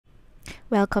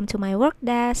Welcome to my work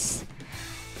desk.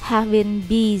 Have been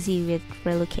busy with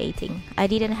relocating. I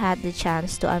didn't have the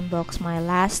chance to unbox my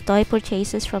last toy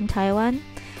purchases from Taiwan,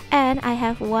 and I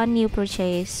have one new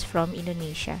purchase from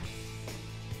Indonesia.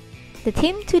 The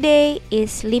theme today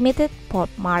is limited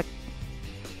Popmart.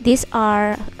 These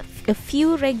are a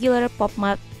few regular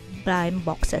Popmart blind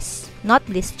boxes, not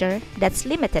blister, that's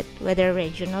limited whether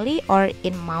regionally or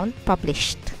in amount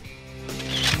published.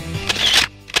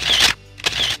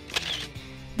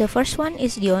 The first one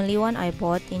is the only one I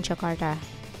bought in Jakarta.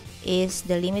 Is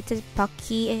the limited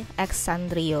Pucky x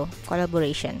Sanrio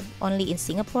collaboration, only in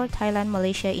Singapore, Thailand,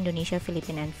 Malaysia, Indonesia,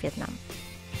 Philippines, and Vietnam.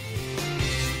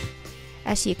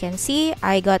 As you can see,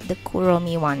 I got the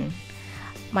Kuromi one.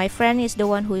 My friend is the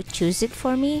one who chose it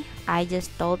for me. I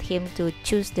just told him to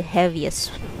choose the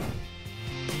heaviest.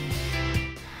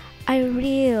 I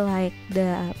really like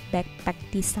the backpack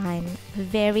design,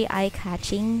 very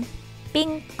eye-catching,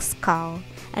 pink skull,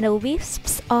 and a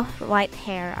wisps of white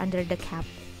hair under the cap.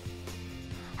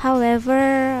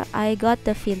 However, I got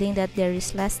the feeling that there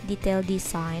is less detailed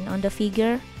design on the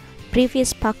figure.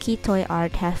 Previous Pucky toy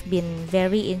art have been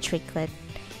very intricate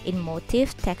in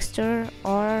motif, texture,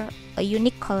 or a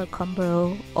unique color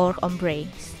combo or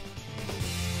ombres.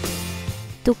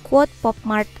 To quote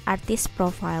Popmart artist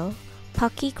profile,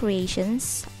 Pucky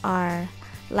creations are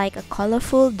like a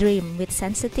colorful dream with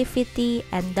sensitivity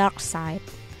and dark side.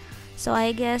 So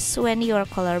I guess when you're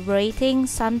collaborating,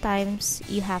 sometimes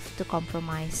you have to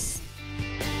compromise.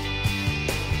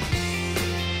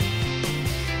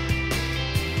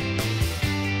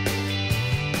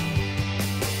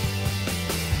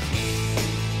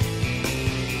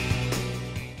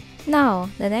 Now,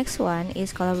 the next one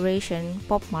is collaboration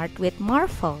Popmart with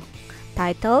Marvel,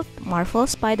 titled Marvel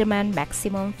Spider-Man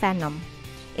Maximum Venom.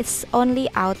 It's only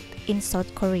out in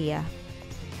South Korea.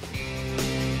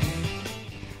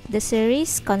 The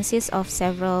series consists of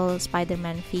several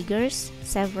Spider-Man figures,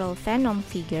 several Venom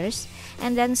figures,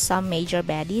 and then some major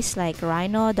baddies like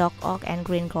Rhino, Doc Ock, and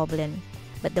Green Goblin.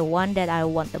 But the one that I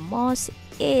want the most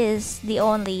is the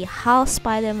only half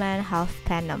Spider-Man, half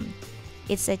Venom.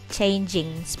 It's a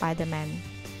changing Spider-Man.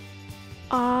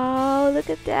 Oh, look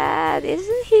at that!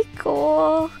 Isn't he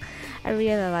cool? I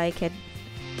really like it.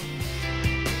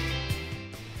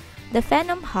 The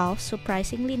Venom half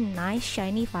surprisingly nice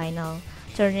shiny vinyl,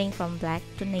 turning from black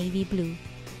to navy blue.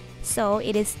 So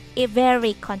it is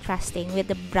very contrasting with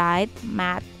the bright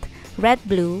matte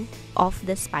red-blue of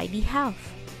the Spidey half.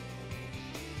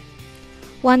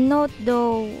 One note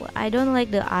though, I don't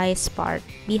like the eyes part.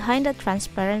 Behind the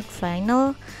transparent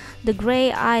vinyl, the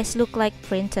gray eyes look like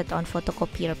printed on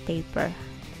photocopier paper.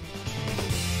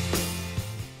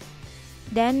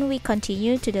 Then we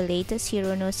continue to the latest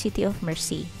Hirono City of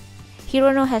Mercy.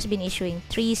 Hirono has been issuing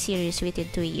 3 series within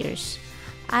 2 years.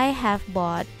 I have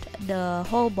bought the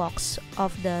whole box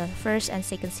of the first and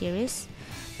second series,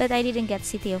 but I didn't get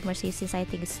City of Mercy since I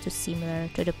think it's too similar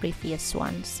to the previous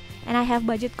ones, and I have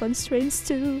budget constraints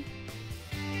too.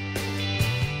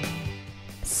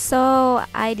 So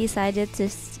I decided to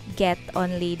get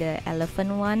only the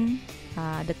elephant one,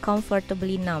 the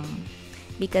Comfortably Numb,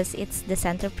 because it's the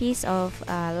centerpiece of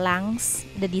Lang's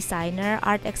The Designer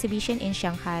art exhibition in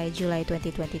Shanghai, July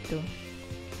 2022.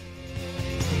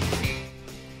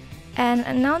 And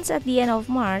announced at the end of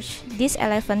March, this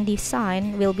elephant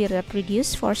design will be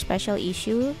reproduced for special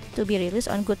issue to be released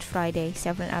on Good Friday,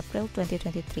 7 April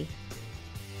 2023.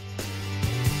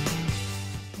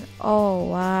 Oh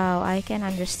wow, I can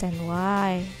understand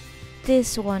why.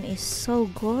 This one is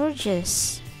so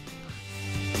gorgeous.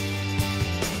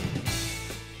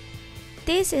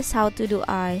 This is how to do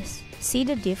eyes. See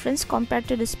the difference compared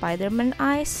to the Spider-Man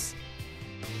eyes?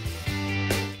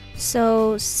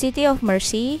 So, City of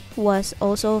Mercy was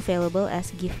also available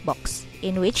as gift box,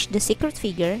 in which the secret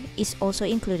figure is also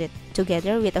included,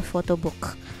 together with a photo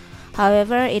book.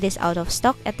 However, it is out of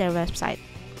stock at their website.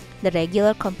 The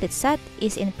regular complete set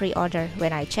is in pre-order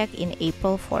when I checked in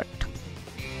April 4th.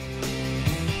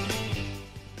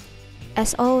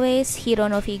 As always,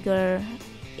 Hirono figure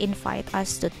invite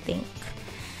us to think,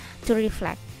 to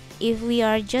reflect. If we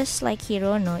are just like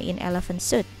Hirono in elephant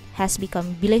suit, has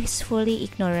become blissfully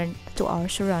ignorant to our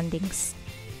surroundings.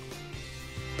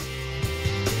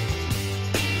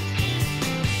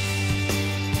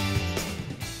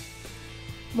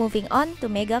 Moving on to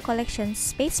Mega Collection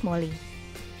Space Molly.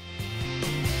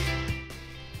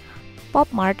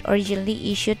 Popmart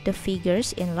originally issued the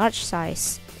figures in large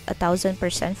size, 1000%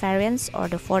 variants or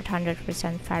the 400%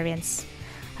 variants.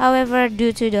 However,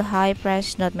 due to the high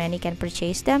price, not many can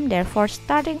purchase them. Therefore,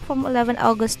 starting from 11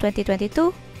 August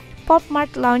 2022,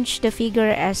 Popmart launched the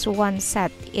figure as one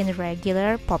set in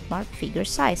regular Popmart figure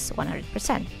size 100%,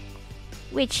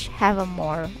 which have a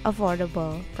more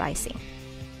affordable pricing.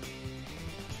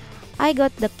 I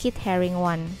got the Kit Haring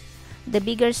one. The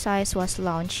bigger size was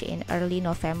launched in early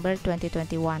November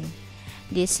 2021.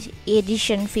 This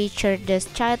edition featured the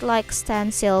childlike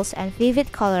stencils and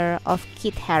vivid color of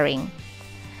Kit Haring,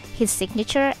 his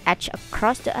signature etched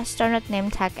across the astronaut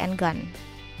name tag and gun.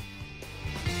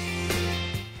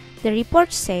 The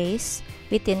report says,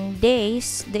 within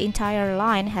days, the entire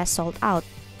line has sold out.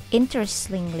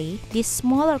 Interestingly, this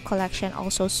smaller collection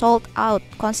also sold out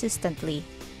consistently.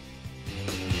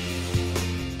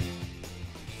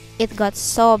 It got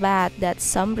so bad that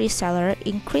some resellers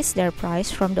increased their price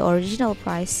from the original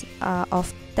price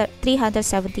of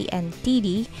 370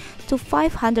 NTD to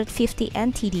 550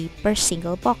 NTD per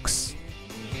single box.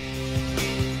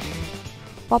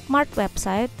 Popmart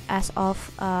website as of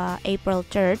April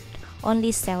 3rd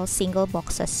only sells single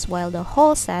boxes, while the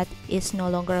whole set is no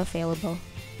longer available.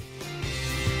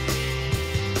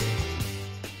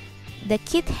 The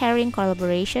Kit Haring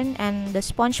collaboration and the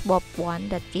SpongeBob one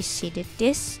that preceded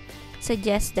this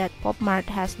suggests that Popmart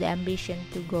has the ambition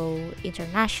to go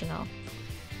international.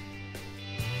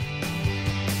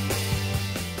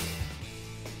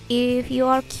 If you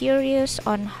are curious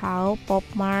on how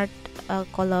Popmart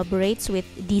collaborates with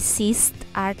deceased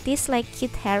artists like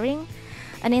Kit Haring,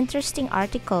 an interesting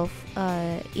article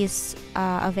is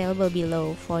available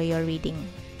below for your reading.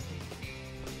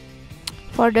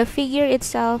 For the figure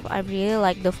itself, I really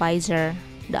like the visor,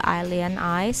 the alien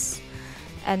eyes,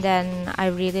 and then I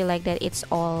really like that it's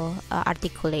all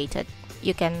articulated.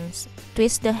 You can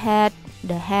twist the head,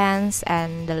 the hands,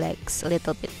 and the legs a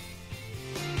little bit.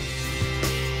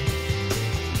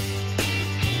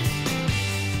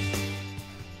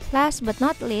 Last but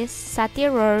not least,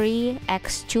 Satyr Rory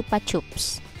x Chupa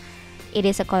Chups. It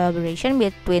is a collaboration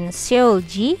between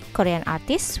Seoul-ji, Korean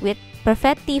artist, with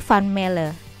Perfetti Van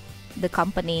Melle, the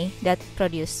company that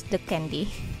produced the candy.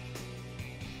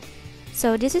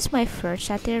 So this is my first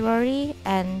Satyr Rory,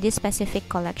 and this specific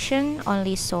collection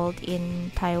only sold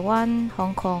in Taiwan,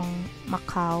 Hong Kong,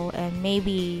 Macau, and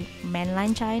maybe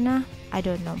mainland China. I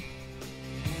don't know.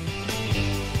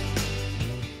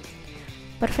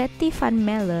 Perfetti Van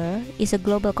Melle is a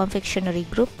global confectionery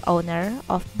group owner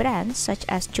of brands such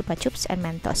as Chupa Chups and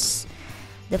Mentos.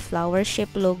 The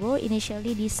flower-shaped logo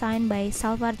initially designed by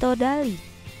Salvador Dali.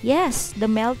 Yes, the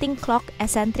melting clock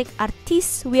eccentric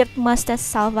artist weird mustache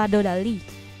Salvador Dali.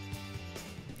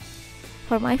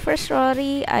 For my first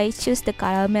Rory, I choose the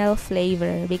caramel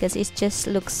flavor because it just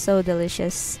looks so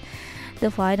delicious.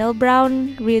 The final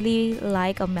brown really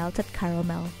like a melted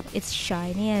caramel. It's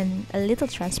shiny and a little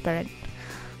transparent.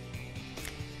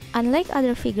 Unlike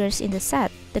other figures in the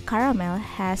set, the caramel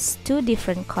has two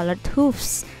different colored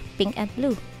hoofs, pink and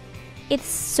blue. It's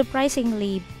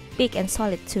surprisingly big and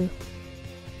solid too.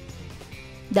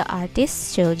 The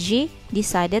artist, Shoji,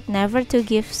 decided never to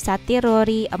give Satyr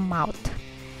Rory a mouth.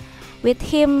 With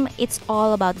him, it's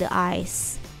all about the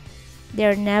eyes.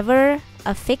 There's never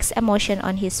a fixed emotion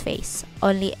on his face,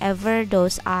 only ever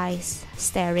those eyes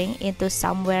staring into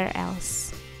somewhere else.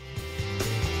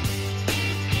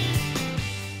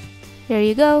 There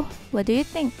you go. What do you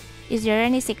think? Is there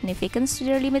any significance to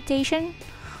their limitation?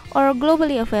 Or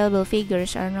globally available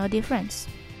figures are no difference?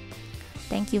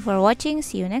 Thank you for watching.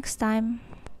 See you next time.